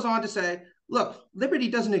Rawls goes on to say, look, liberty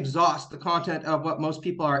doesn't exhaust the content of what most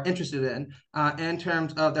people are interested in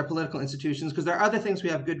terms of their political institutions, because there are other things we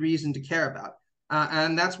have good reason to care about.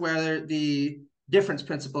 And that's where the difference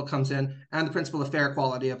principle comes in, and the principle of fair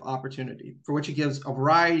equality of opportunity, for which he gives a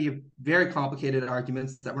variety of very complicated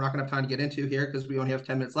arguments that we're not going to have time to get into here because we only have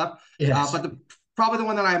 10 minutes left. Yes. But probably the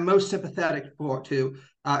one that I'm most sympathetic to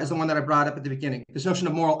is the one that I brought up at the beginning, this notion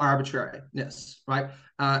of moral arbitrariness, right?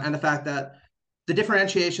 And the fact that the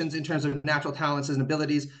differentiations in terms of natural talents and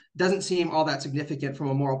abilities doesn't seem all that significant from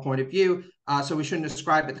a moral point of view. So we shouldn't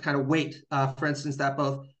ascribe it the kind of weight, for instance, that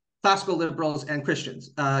both classical liberals and Christians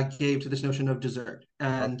gave to this notion of desert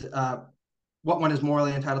and what one is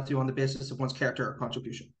morally entitled to on the basis of one's character or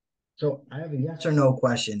contribution. So I have a yes or no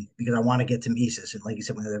question because I want to get to Mises, and like you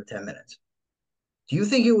said, we have 10 minutes. Do you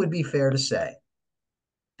think it would be fair to say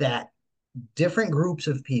that different groups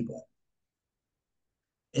of people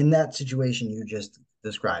in that situation you just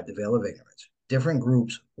described, the veil of ignorance, different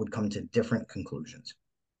groups would come to different conclusions?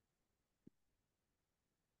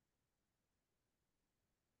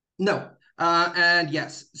 No. And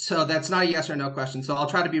yes. So that's not a yes or no question. So I'll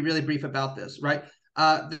try to be really brief about this, right?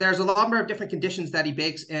 There's a number of different conditions that he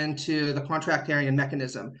bakes into the contractarian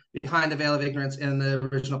mechanism behind the veil of ignorance in the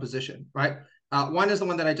original position, right? One is the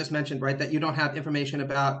one that I just mentioned, right? That you don't have information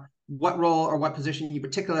about what role or what position you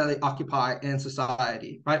particularly occupy in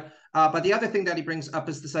society, right? But the other thing that he brings up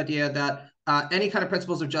is this idea that any kind of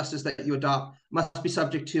principles of justice that you adopt must be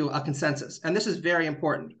subject to a consensus. And this is very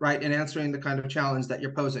important, right, in answering the kind of challenge that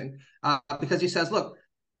you're posing, because he says, look,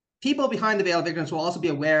 people behind the veil of ignorance will also be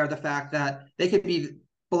aware of the fact that they could be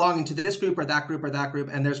belonging to this group or that group or that group,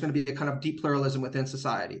 and there's going to be a kind of deep pluralism within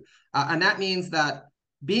society. And that means that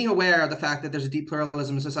being aware of the fact that there's a deep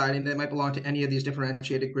pluralism in society and they might belong to any of these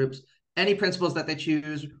differentiated groups, any principles that they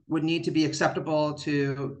choose would need to be acceptable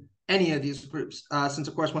to any of these groups. Since,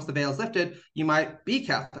 of course, once the veil is lifted, you might be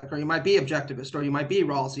Catholic or you might be objectivist or you might be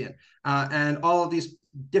Rawlsian. And all of these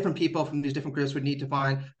different people from these different groups would need to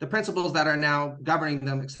find the principles that are now governing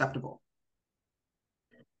them acceptable.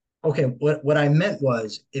 Okay, what I meant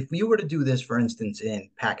was, if you were to do this, for instance,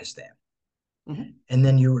 in Pakistan, and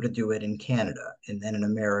then you were to do it in Canada, and then in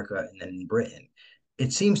America, and then in Britain,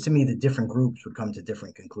 it seems to me that different groups would come to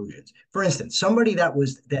different conclusions. For instance, somebody that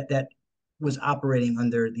was operating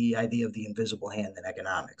under the idea of the invisible hand in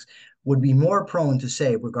economics would be more prone to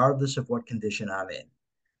say, regardless of what condition I'm in,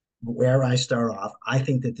 where I start off, I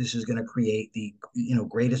think that this is going to create the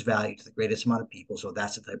greatest value to the greatest amount of people. So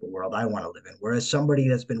that's the type of world I want to live in. Whereas somebody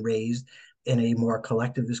that's been raised in a more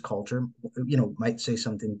collectivist culture, might say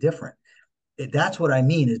something different. That's what I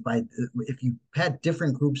mean is if you had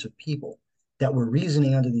different groups of people that were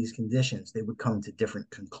reasoning under these conditions, they would come to different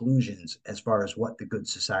conclusions as far as what the good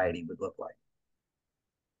society would look like.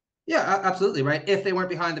 Yeah, absolutely, right. If they weren't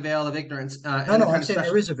behind the veil of ignorance. No, I'm saying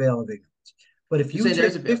there is a veil of ignorance. But if you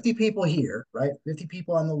take 50 people here, right, 50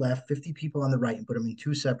 people on the left, 50 people on the right, and put them in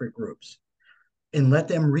two separate groups and let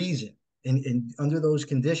them reason in under those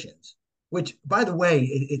conditions, which, by the way,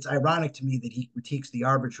 it's ironic to me that he critiques the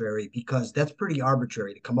arbitrary, because that's pretty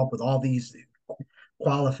arbitrary to come up with all these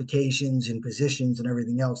qualifications and positions and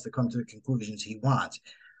everything else to come to the conclusions he wants.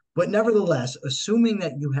 But nevertheless, assuming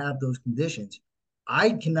that you have those conditions,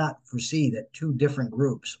 I cannot foresee that two different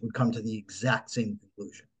groups would come to the exact same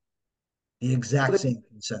conclusion, the exact same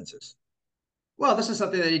consensus. Well, this is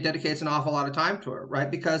something that he dedicates an awful lot of time to, right?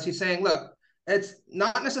 Because he's saying, look, it's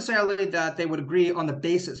not necessarily that they would agree on the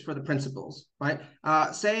basis for the principles, right?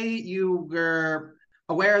 Say you were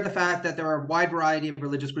aware of the fact that there are a wide variety of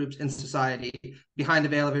religious groups in society behind the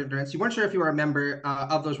veil of ignorance. You weren't sure if you were a member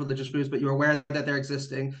of those religious groups, but you were aware that they're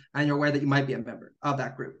existing, and you're aware that you might be a member of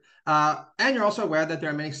that group. And you're also aware that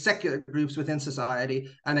there are many secular groups within society,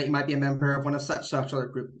 and that you might be a member of one of such other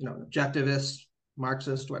group, objectivist,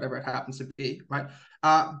 Marxist, whatever it happens to be, right?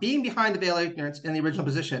 Being behind the veil of ignorance in the original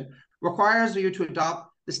position requires you to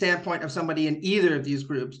adopt the standpoint of somebody in either of these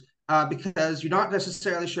groups, because you're not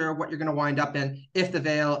necessarily sure what you're going to wind up in if the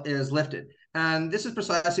veil is lifted. And this is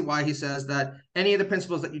precisely why he says that any of the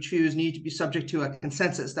principles that you choose need to be subject to a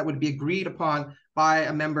consensus that would be agreed upon by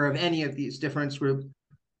a member of any of these different groups,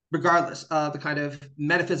 regardless of the kind of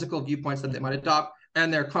metaphysical viewpoints that they might adopt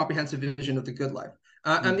and their comprehensive vision of the good life.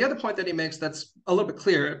 And the other point that he makes that's a little bit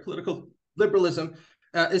clearer, political liberalism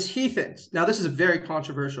is he thinks, now this is very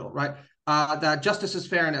controversial, right? That justice is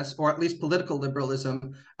fairness, or at least political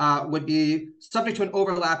liberalism, would be subject to an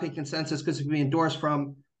overlapping consensus because it would be endorsed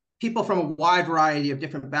from people from a wide variety of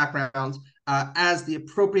different backgrounds as the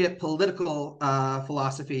appropriate political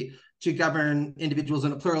philosophy to govern individuals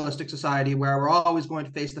in a pluralistic society where we're always going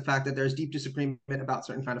to face the fact that there's deep disagreement about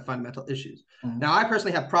certain kind of fundamental issues. Mm-hmm. Now, I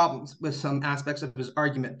personally have problems with some aspects of his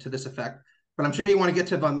argument to this effect, but I'm sure you want to get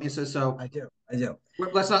to von Mises, so I do.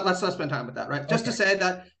 Let's not spend time with that, right? Just to say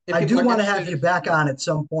that I do want to have you back on at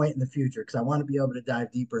some point in the future because I want to be able to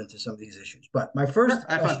dive deeper into some of these issues. But my first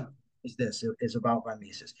question is about von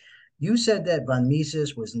Mises. You said that von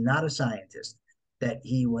Mises was not a scientist, that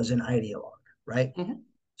he was an ideologue, right? Mm-hmm.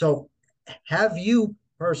 So have you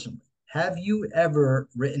ever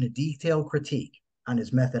written a detailed critique on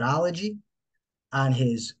his methodology, on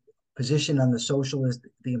his position on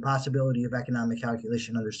the impossibility of economic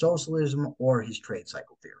calculation under socialism, or his trade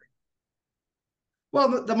cycle theory?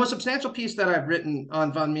 Well, the most substantial piece that I've written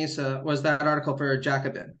on von Mises was that article for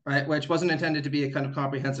Jacobin, right, which wasn't intended to be a kind of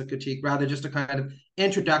comprehensive critique, rather just a kind of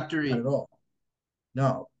introductory. Not at all.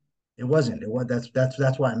 No, it wasn't.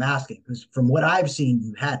 That's why I'm asking, because from what I've seen,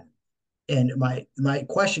 you hadn't. And my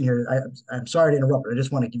question here, I'm sorry to interrupt, but I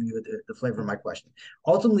just want to give you the flavor of my question.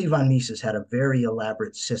 Ultimately, von Mises had a very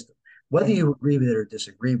elaborate system. Whether you agree with it or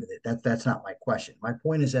disagree with it, that's not my question. My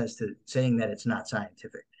point is as to saying that it's not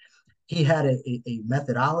scientific. He had a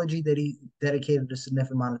methodology that he dedicated a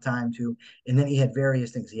significant amount of time to, and then he had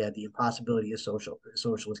various things. He had the impossibility of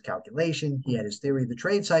socialist calculation. He had his theory of the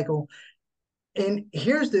trade cycle. And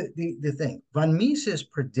here's the thing. Von Mises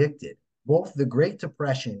predicted both the Great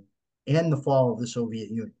Depression and the fall of the Soviet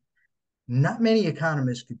Union. Not many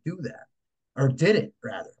economists could do that, or did it,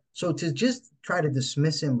 rather. So to just try to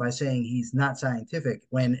dismiss him by saying he's not scientific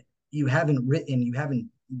when you haven't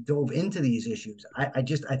dove into these issues, I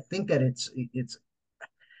think that it's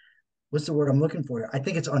what's the word I'm looking for? I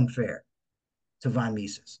think it's unfair to von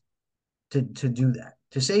Mises to do that.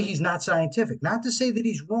 To say he's not scientific, not to say that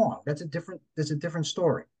he's wrong. That's a different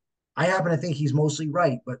story. I happen to think he's mostly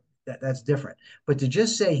right, but that's different. But to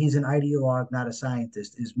just say he's an ideologue, not a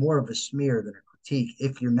scientist, is more of a smear than a critique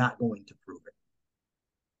if you're not going to prove it.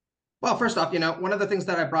 Well, first off, one of the things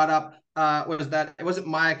that I brought up was that it wasn't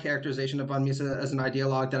my characterization of von Mises as an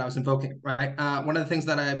ideologue that I was invoking, right? One of the things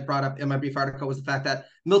that I brought up in my brief article was the fact that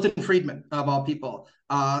Milton Friedman, of all people,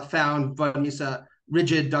 found von Mises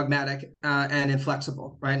rigid, dogmatic, and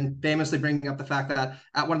inflexible, right? And famously bringing up the fact that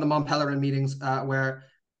at one of the Mont Pelerin meetings where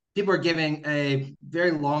people are giving a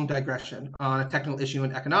very long digression on a technical issue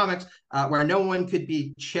in economics where no one could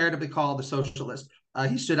be charitably called a socialist.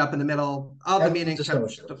 He stood up in the middle of the meeting.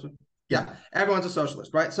 Yeah, everyone's a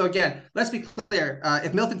socialist, right? So again, let's be clear.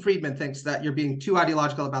 If Milton Friedman thinks that you're being too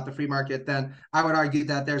ideological about the free market, then I would argue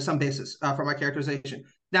that there's some basis for my characterization.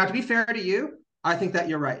 Now, to be fair to you, I think that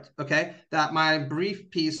you're right, okay? That my brief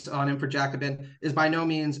piece on him for Jacobin is by no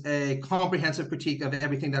means a comprehensive critique of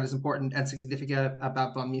everything that is important and significant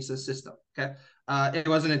about von Mises' system, okay? It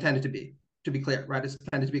wasn't intended to be clear, right? It's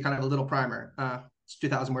intended to be kind of a little primer. It's a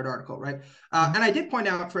 2,000-word article, right? And I did point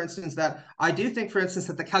out, for instance, that I do think, for instance,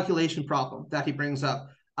 that the calculation problem that he brings up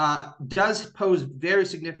does pose very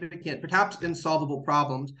significant, perhaps insolvable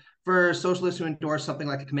problems for socialists who endorse something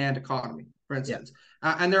like a command economy, for instance.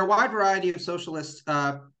 Yeah. And there are a wide variety of socialists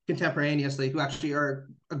contemporaneously who actually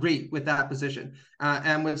agree with that position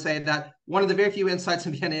and would say that one of the very few insights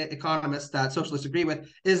in Vienna economists that socialists agree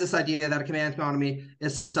with is this idea that a command economy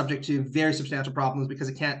is subject to very substantial problems because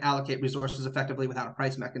it can't allocate resources effectively without a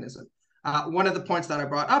price mechanism. One of the points that I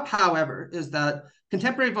brought up, however, is that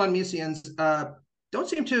contemporary von Misesians don't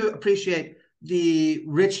seem to appreciate the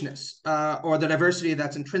richness or the diversity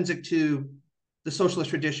that's intrinsic to the socialist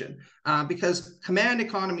tradition, because command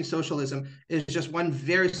economy socialism is just one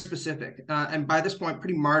very specific and by this point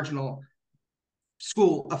pretty marginal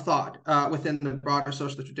school of thought within the broader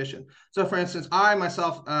socialist tradition. So for instance, I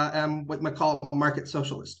myself am what might call a market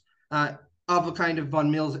socialist of a kind of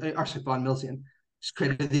von Millesian, just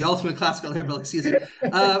created the ultimate classical liberal, excuse me,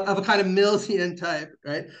 of a kind of Millesian type,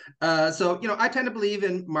 right? So, I tend to believe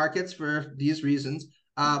in markets for these reasons,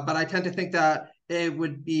 but I tend to think that it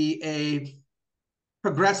would be a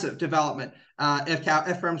progressive development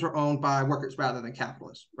if firms were owned by workers rather than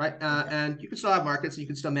capitalists, right? And you can still have markets, and you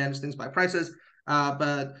can still manage things by prices,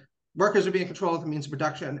 but workers would be in control of the means of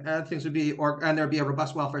production, and things would be, and there would be a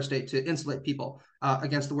robust welfare state to insulate people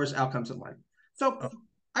against the worst outcomes in life. So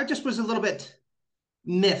I just was a little bit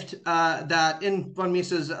miffed that in von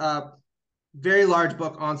Mises' very large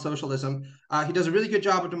book on socialism, he does a really good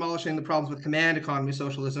job of demolishing the problems with command economy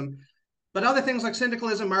socialism, But other things like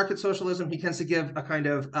syndicalism, market socialism, he tends to give a kind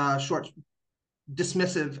of short,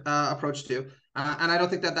 dismissive approach to. And I don't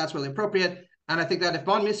think that that's really appropriate. And I think that if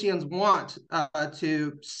von Misesians want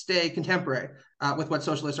to stay contemporary with what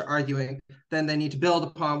socialists are arguing, then they need to build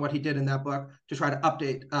upon what he did in that book to try to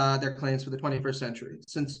update their claims for the 21st century.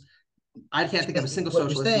 Since I can't think of a single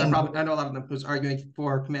socialist, and I know a lot of them who's arguing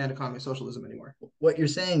for command economy socialism anymore. What you're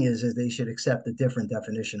saying is they should accept a different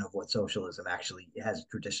definition of what socialism actually has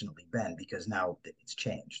traditionally been, because now it's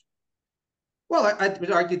changed. Well, I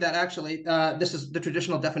would argue that actually this is the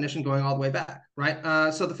traditional definition going all the way back,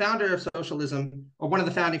 right? So the founder of socialism, or one of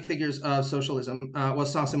the founding figures of socialism,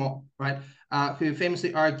 was Saint-Simon, right? Who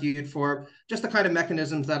famously argued for just the kind of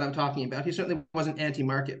mechanisms that I'm talking about. He certainly wasn't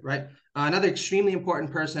anti-market, right? Another extremely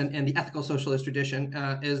important person in the ethical socialist tradition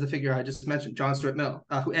is the figure I just mentioned, John Stuart Mill,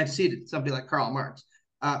 who anteceded somebody like Karl Marx.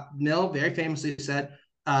 Mill very famously said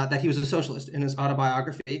that he was a socialist in his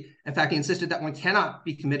autobiography. In fact, he insisted that one cannot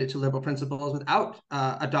be committed to liberal principles without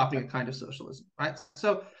adopting a kind of socialism, right?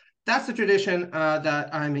 So that's the tradition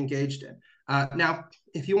that I'm engaged in. Now,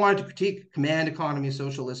 if you wanted to critique command economy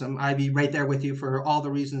socialism, I'd be right there with you for all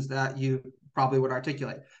the reasons that you probably would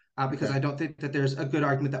articulate, because I don't think that there's a good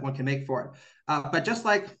argument that one can make for it. But just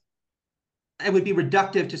like it would be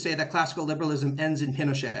reductive to say that classical liberalism ends in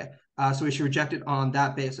Pinochet, so we should reject it on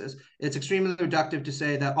that basis. It's extremely reductive to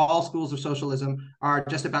say that all schools of socialism are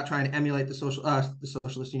just about trying to emulate the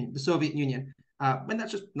socialist union, the Soviet Union, when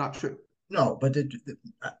that's just not true. No, but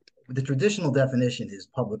the traditional definition is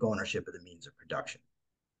public ownership of the means of production.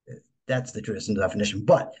 That's the traditional definition.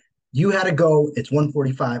 But you had to go. It's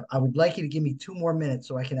 1:45. I would like you to give me 2 more minutes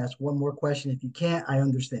so I can ask one more question. If you can't, I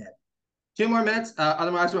understand. 2 more minutes.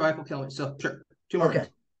 Otherwise, my wife will kill me. So sure, 2 more minutes.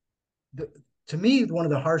 To me, one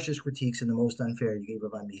of the harshest critiques and the most unfair you gave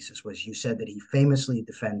of von Mises was you said that he famously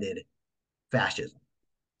defended fascism.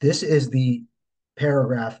 This is the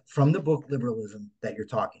paragraph from the book Liberalism that you're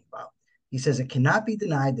talking about. He says, it cannot be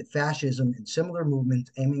denied that fascism and similar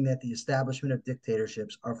movements aiming at the establishment of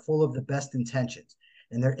dictatorships are full of the best intentions,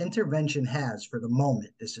 and their intervention has, for the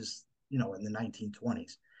moment, this is, in the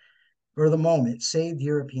 1920s, for the moment, saved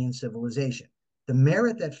European civilization. The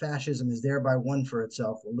merit that fascism is thereby won for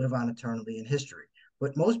itself will live on eternally in history.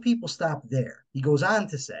 But most people stop there. He goes on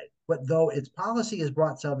to say, but though its policy has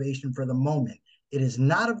brought salvation for the moment, it is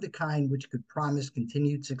not of the kind which could promise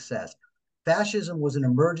continued success. Fascism was an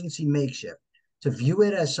emergency makeshift. To view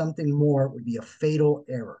it as something more would be a fatal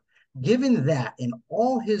error. Given that, in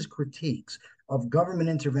all his critiques of government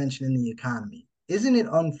intervention in the economy, isn't it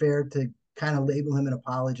unfair to kind of label him an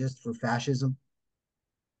apologist for fascism?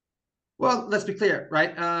 Well, let's be clear,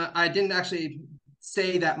 right? I didn't actually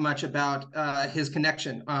say that much about his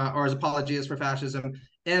connection or his apologies for fascism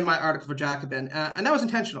in my article for Jacobin. And that was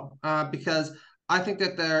intentional because I think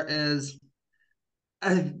that there is...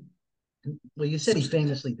 Well, you said he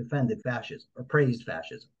famously defended fascism or praised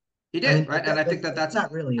fascism. He did, right? And I think that that's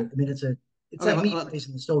not really... it's like me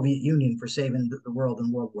praising the Soviet Union for saving the world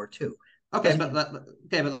in World War II. Okay, but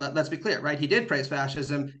let's be clear, right? He did praise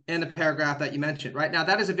fascism in the paragraph that you mentioned, right? Now,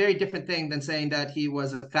 that is a very different thing than saying that he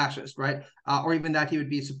was a fascist, right? Or even that he would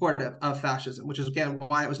be supportive of fascism, which is, again,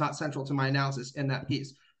 why it was not central to my analysis in that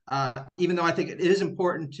piece. Even though I think it is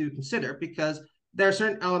important to consider, because there are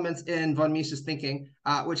certain elements in von Mises' thinking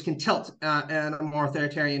which can tilt in a more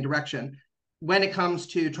authoritarian direction when it comes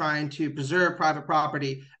to trying to preserve private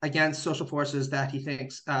property against social forces that he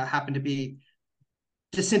thinks happen to be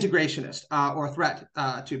disintegrationist or a threat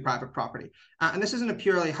to private property. And this isn't a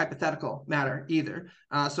purely hypothetical matter either.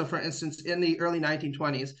 So for instance, in the early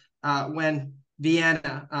 1920s, when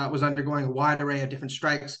Vienna was undergoing a wide array of different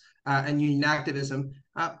strikes and union activism,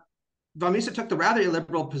 von Mises took the rather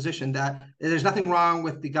illiberal position that there's nothing wrong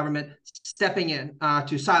with the government stepping in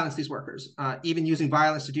to silence these workers, even using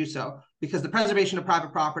violence to do so, because the preservation of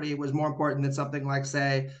private property was more important than something like,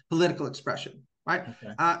 say, political expression. Right.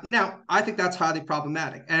 Okay. Now, I think that's highly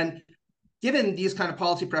problematic. And given these kind of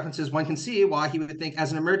policy preferences, one can see why he would think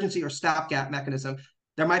as an emergency or stopgap mechanism,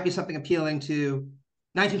 there might be something appealing to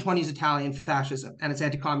 1920s Italian fascism and its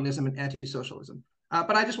anti-communism and anti-socialism.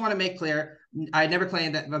 But I just want to make clear, I never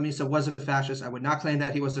claimed that von Mises was a fascist. I would not claim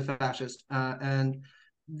that he was a fascist. And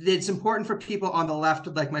it's important for people on the left,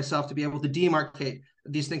 like myself, to be able to demarcate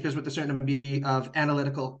these thinkers with a certain degree of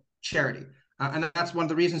analytical charity. And that's one of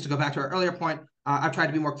the reasons, to go back to our earlier point, I've tried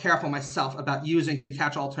to be more careful myself about using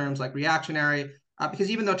catch-all terms like reactionary, because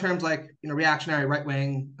even though terms like reactionary,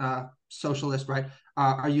 right-wing, socialist, right,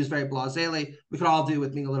 are used very blasely, we could all do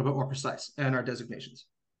with being a little bit more precise in our designations.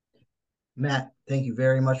 Matt, thank you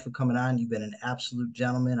very much for coming on. You've been an absolute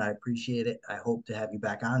gentleman. I appreciate it. I hope to have you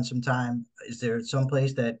back on sometime. Is there some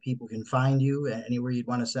place that people can find you? Anywhere you'd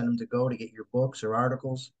want to send them to go to get your books or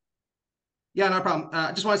articles? Yeah, no problem.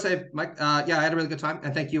 I just want to say, Mike, yeah, I had a really good time.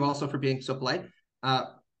 And thank you also for being so polite. Uh,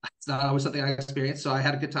 it's not always something I experienced, so I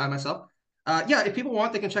had a good time myself. Yeah, if people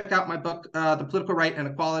want, they can check out my book, The Political Right and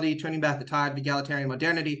Equality, Turning Back the Tide of Egalitarian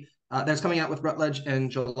Modernity, that's coming out with Routledge in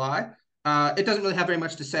July. It doesn't really have very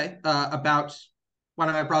much to say about what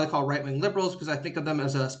I probably call right-wing liberals, because I think of them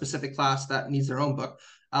as a specific class that needs their own book.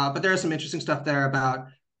 But there is some interesting stuff there about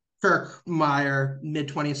Kirk Meyer,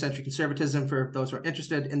 mid-20th century conservatism for those who are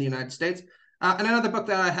interested in the United States. And another book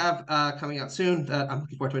that I have coming out soon that I'm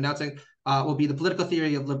looking forward to announcing will be The Political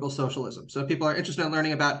Theory of Liberal Socialism. So if people are interested in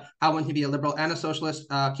learning about how one can be a liberal and a socialist,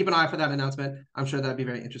 keep an eye for that announcement. I'm sure that'd be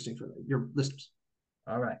very interesting for your listeners.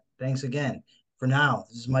 All right. Thanks again. For now,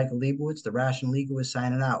 this is Michael Liebowitz, the Rational Egoist,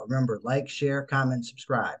 signing out. Remember, like, share, comment,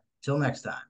 subscribe. Till next time.